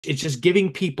It's just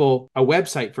giving people a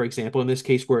website, for example, in this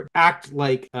case, where act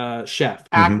like a chef,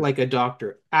 act Hmm. like a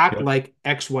doctor, act Yep. like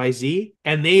XYZ,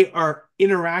 and they are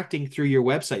interacting through your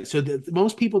website. So that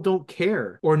most people don't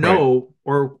care or Right. know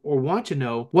or want to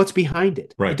know what's behind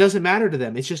it. It Right. doesn't matter to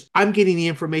them. It's just I'm getting the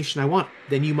information I want.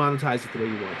 Then you monetize it the way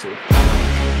you want to.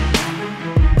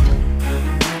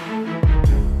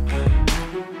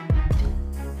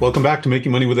 Welcome back to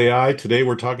Making Money with AI. Today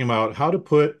we're talking about how to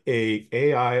put a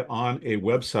AI on a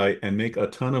website and make a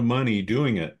ton of money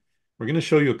doing it. We're going to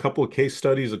show you a couple of case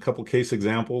studies, a couple of case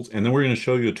examples, and then we're going to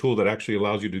show you a tool that actually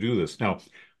allows you to do this. Now,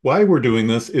 why we're doing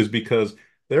this is because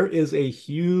there is a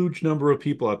huge number of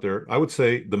people out there. I would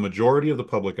say the majority of the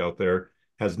public out there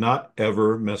has not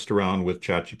ever messed around with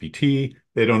ChatGPT.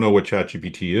 They don't know what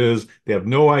ChatGPT is. They have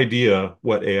no idea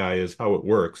what AI is, how it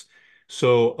works.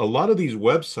 So a lot of these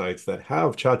websites that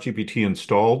have ChatGPT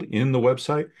installed in the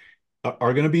website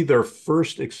are going to be their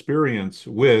first experience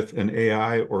with an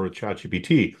AI or a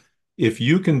ChatGPT. If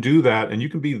you can do that and you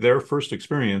can be their first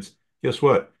experience, guess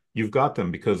what? You've got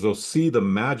them because they'll see the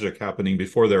magic happening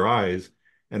before their eyes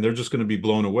and they're just going to be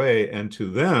blown away. And to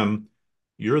them,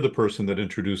 you're the person that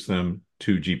introduced them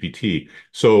to GPT.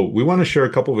 So we want to share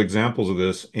a couple of examples of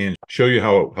this and show you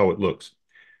how it looks.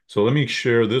 So let me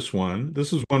share this one.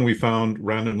 This is one we found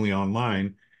randomly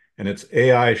online, and it's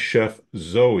AI Chef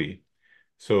Zoey.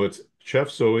 So it's Chef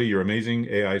Zoey, your amazing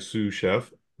AI sous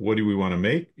chef. What do we want to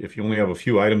make? If you only have a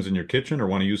few items in your kitchen or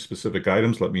want to use specific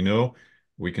items, let me know.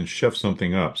 We can chef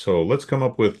something up. So let's come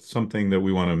up with something that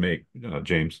we want to make,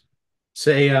 James.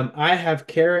 Say, I have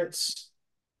carrots,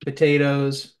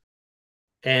 potatoes,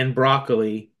 and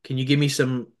broccoli. Can you give me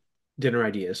some dinner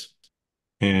ideas?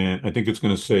 And I think it's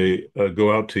going to say,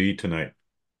 go out to eat tonight.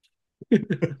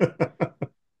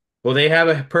 Well, they have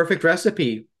a perfect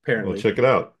recipe, Well, apparently. check it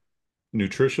out.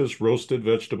 Nutritious roasted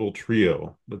vegetable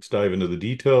trio. Let's dive into the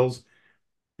details.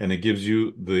 And it gives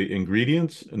you the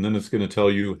ingredients, and then it's going to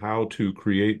tell you how to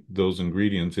create those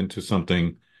ingredients into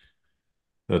something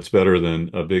that's better than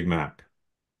a Big Mac.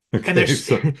 And Okay, there's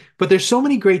so but there's so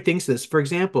many great things to this. For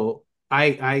example,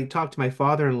 I talked to my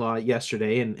father-in-law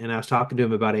yesterday and I was talking to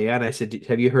him about AI and I said,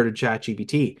 "Have you heard of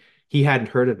ChatGPT?" He hadn't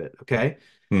heard of it, okay?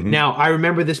 mhm, Now, I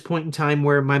remember this point in time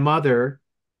where my mother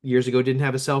years ago didn't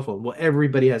have a cell phone. Well,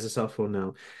 everybody has a cell phone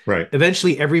now. right,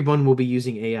 Eventually, everyone will be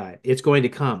using AI. It's going to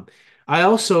come. I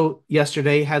also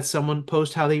yesterday had someone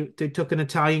post how they took an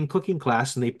Italian cooking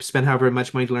class and they spent however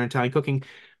much money to learn Italian cooking.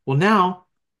 Well, now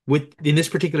with in this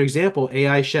particular example,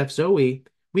 AI Chef Zoey,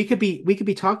 we could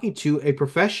be talking to a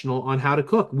professional on how to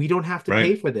cook. We don't have to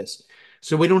pay right. for this.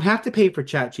 So we don't have to pay for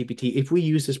ChatGPT if we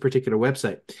use this particular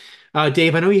website.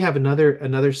 Dave, I know you have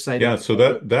another site Yeah, up.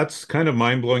 so that's kind of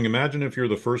mind-blowing. Imagine if you're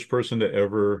the first person to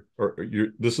ever, or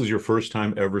this is your first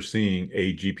time ever seeing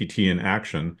a GPT in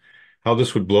action, how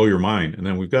this would blow your mind. And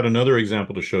then we've got another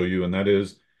example to show you, and that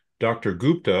is Dr.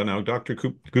 Gupta. Now,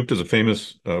 Gupta is a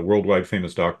famous, worldwide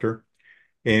famous doctor.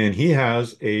 And he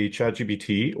has a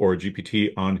ChatGPT or a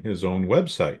GPT on his own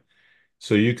website.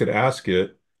 So you could ask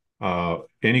it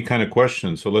any kind of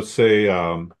question. So let's say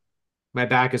My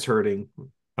back is hurting.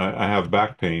 I have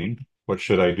back pain. What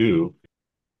should I do?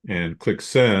 And click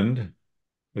send,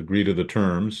 agree to the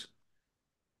terms,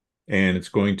 and it's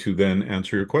going to then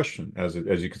answer your question. As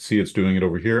you can see, it's doing it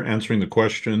over here, answering the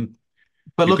question.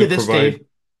 But You look at could this, provide, Dave.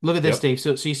 Look at this, yep. Dave.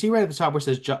 So you see right at the top where it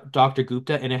says Dr.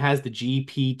 Gupta and it has the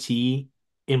GPT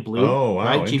in blue, Oh,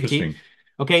 right? wow, GPT. interesting.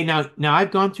 Okay, now I've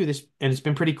gone through this and it's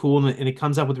been pretty cool and it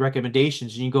comes up with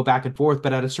recommendations and you go back and forth.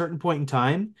 But at a certain point in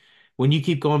time, when you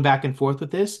keep going back and forth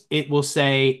with this, it will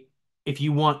say if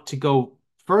you want to go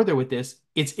further with this,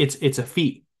 it's a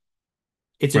fee.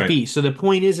 It's a Right, fee. So the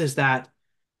point is that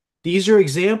these are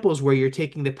examples where you're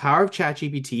taking the power of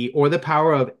ChatGPT or the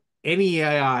power of any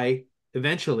AI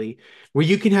eventually, where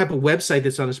you can have a website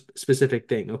that's on a specific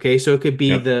thing. Okay. So it could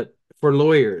be yep, the for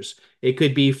lawyers, it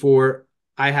could be for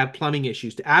I have plumbing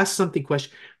issues to ask something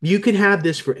question. You can have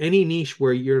this for any niche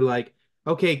where you're like,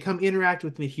 okay, come interact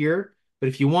with me here. But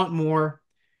if you want more,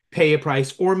 pay a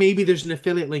price. Or maybe there's an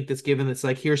affiliate link that's given that's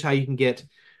like, here's how you can get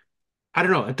I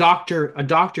don't know, a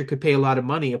doctor could pay a lot of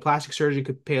money, a plastic surgeon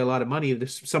could pay a lot of money. If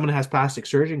someone has plastic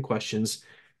surgeon questions,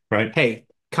 right, hey,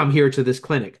 come here to this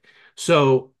clinic.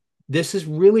 So this is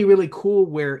really, really cool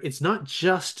where it's not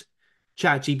just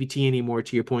ChatGPT anymore,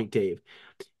 to your point, Dave.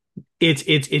 It's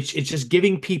just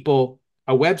giving people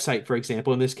a website, for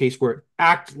example, in this case, where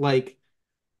act like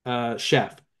a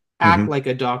chef, act hmm, like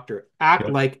a doctor, act yep,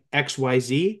 like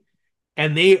XYZ,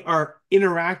 and they are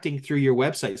interacting through your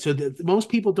website. So that most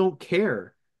people don't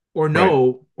care or right,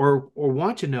 know or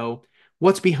want to know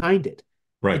what's behind it.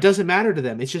 It right. doesn't matter to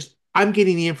them. It's just I'm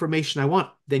getting the information I want.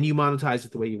 Then you monetize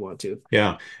it the way you want to.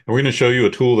 Yeah. And we're going to show you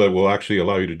a tool that will actually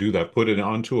allow you to do that. Put it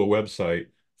onto a website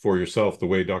for yourself, the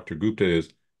way Dr. Gupta is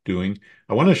doing.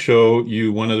 I want to show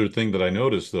you one other thing that I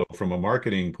noticed, though, from a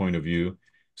marketing point of view.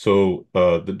 So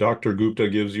the Dr. Gupta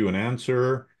gives you an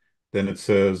answer. Then it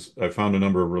says, I found a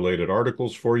number of related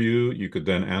articles for you. You could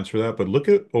then answer that. But look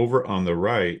at over on the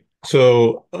right.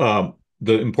 So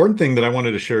the important thing that I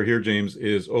wanted to share here, James,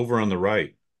 is over on the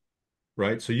right,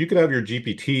 right? So you could have your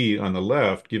GPT on the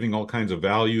left giving all kinds of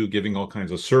value, giving all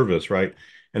kinds of service, right?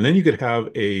 And then you could have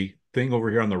a thing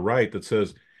over here on the right that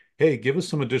says, hey, give us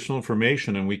some additional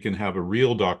information and we can have a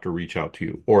real doctor reach out to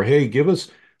you. Or, hey, give us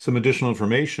some additional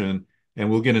information and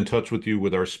we'll get in touch with you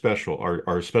with our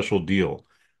special deal.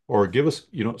 Or give us,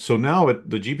 so now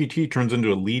the GPT turns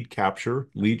into a lead capture,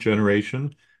 lead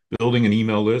generation, building an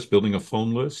email list, building a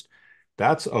phone list.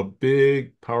 That's a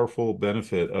big, powerful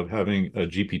benefit of having a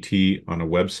GPT on a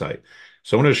website.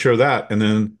 So I want to share that, and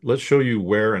then let's show you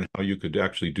where and how you could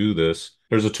actually do this.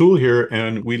 There's a tool here,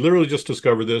 and we literally just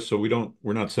discovered this, so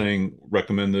we're not saying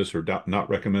recommend this or not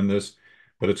recommend this,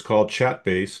 but it's called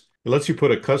ChatBase. It lets you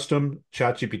put a custom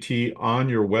ChatGPT on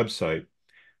your website.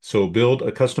 So build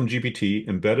a custom GPT,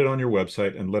 embed it on your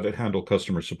website, and let it handle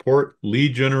customer support,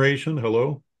 lead generation,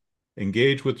 hello,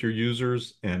 engage with your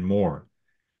users, and more.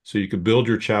 So you can build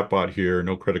your chatbot here,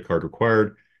 no credit card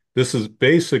required. This is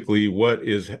basically what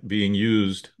is being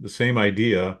used, the same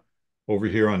idea over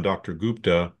here on Dr.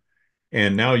 Gupta.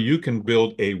 And now you can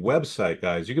build a website,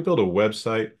 guys. You can build a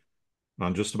website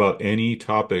on just about any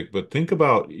topic, but think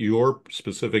about your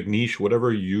specific niche,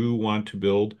 whatever you want to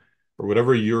build or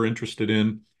whatever you're interested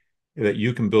in, that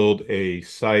you can build a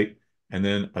site and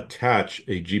then attach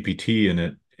a GPT in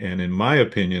it. And in my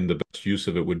opinion, the best use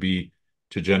of it would be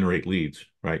to generate leads,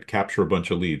 right? Capture a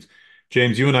bunch of leads.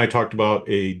 James, you and I talked about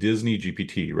a Disney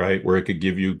GPT, right? Where it could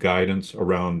give you guidance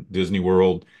around Disney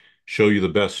World, show you the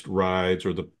best rides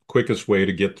or the quickest way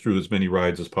to get through as many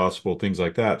rides as possible, things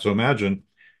like that. So imagine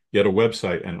you had a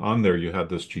website and on there you had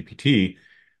this GPT,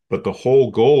 but the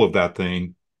whole goal of that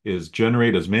thing is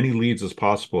generate as many leads as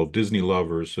possible of Disney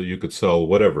lovers so you could sell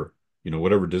whatever,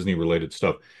 whatever Disney related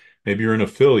stuff. Maybe you're an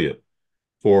affiliate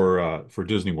for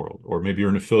Disney World, or maybe you're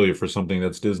an affiliate for something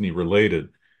that's Disney related.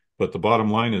 But the bottom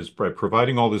line is by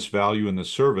providing all this value in this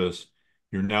service,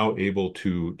 you're now able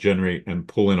to generate and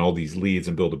pull in all these leads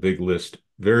and build a big list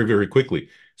very, very quickly,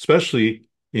 especially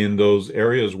in those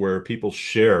areas where people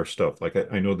share stuff. Like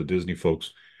I know the Disney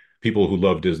folks, people who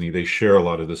love Disney, they share a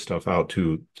lot of this stuff out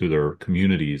to their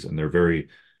communities, and they're very,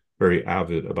 very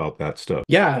avid about that stuff.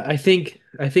 Yeah, I think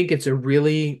it's a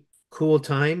really cool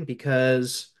time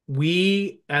because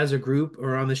we as a group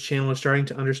or on this channel are starting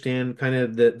to understand kind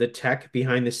of the tech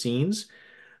behind the scenes.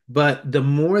 But the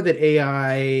more that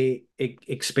AI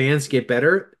expands, get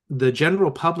better, the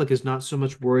general public is not so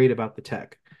much worried about the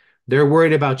tech. They're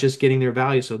worried about just getting their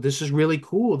value. So this is really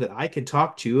cool that I can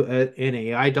talk to an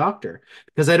AI doctor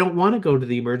because I don't want to go to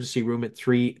the emergency room at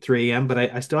 3 a.m., but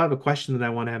I still have a question that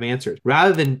I want to have answered.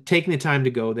 Rather than taking the time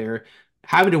to go there,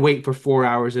 having to wait for 4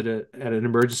 hours at an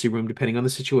emergency room, depending on the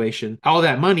situation, all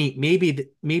that money,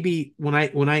 maybe when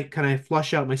I kind of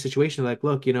flush out my situation, like,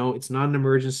 look, it's not an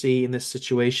emergency in this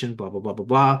situation, blah, blah, blah, blah,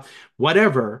 blah,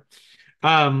 whatever.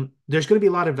 There's going to be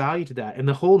a lot of value to that. And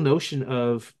the whole notion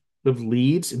of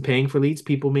leads and paying for leads,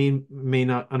 people may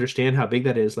not understand how big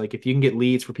that is. Like if you can get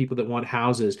leads for people that want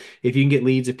houses, if you can get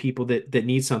leads of people that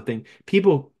need something,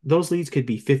 those leads could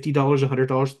be $50,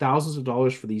 $100, thousands of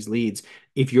dollars for these leads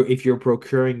if you're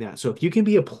procuring that. So if you can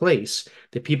be a place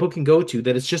that people can go to,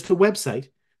 that it's just a website.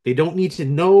 They don't need to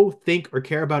know, think, or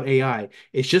care about AI.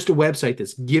 It's just a website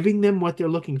that's giving them what they're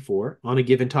looking for on a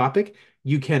given topic.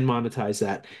 You can monetize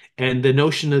that. And the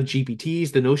notion of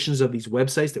GPTs, the notions of these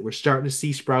websites that we're starting to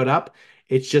see sprout up,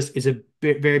 it's a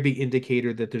very big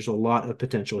indicator that there's a lot of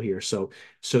potential here. So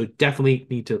definitely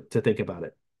need to think about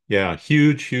it. Yeah,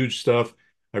 huge, huge stuff.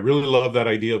 I really love that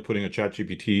idea of putting a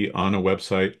ChatGPT on a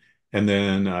website. And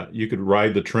then you could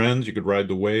ride the trends, you could ride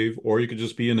the wave, or you could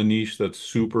just be in a niche that's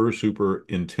super, super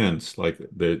intense, like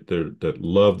that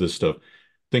love this stuff.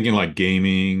 Thinking like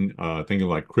gaming, thinking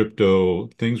like crypto,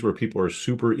 things where people are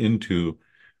super into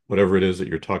whatever it is that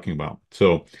you're talking about.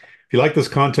 So if you like this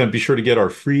content, be sure to get our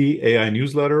free AI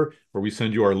newsletter where we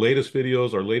send you our latest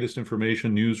videos, our latest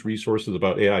information, news, resources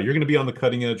about AI. You're going to be on the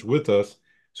cutting edge with us.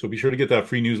 So be sure to get that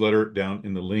free newsletter down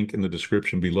in the link in the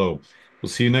description below. We'll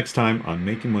see you next time on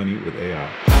Making Money with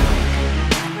AI.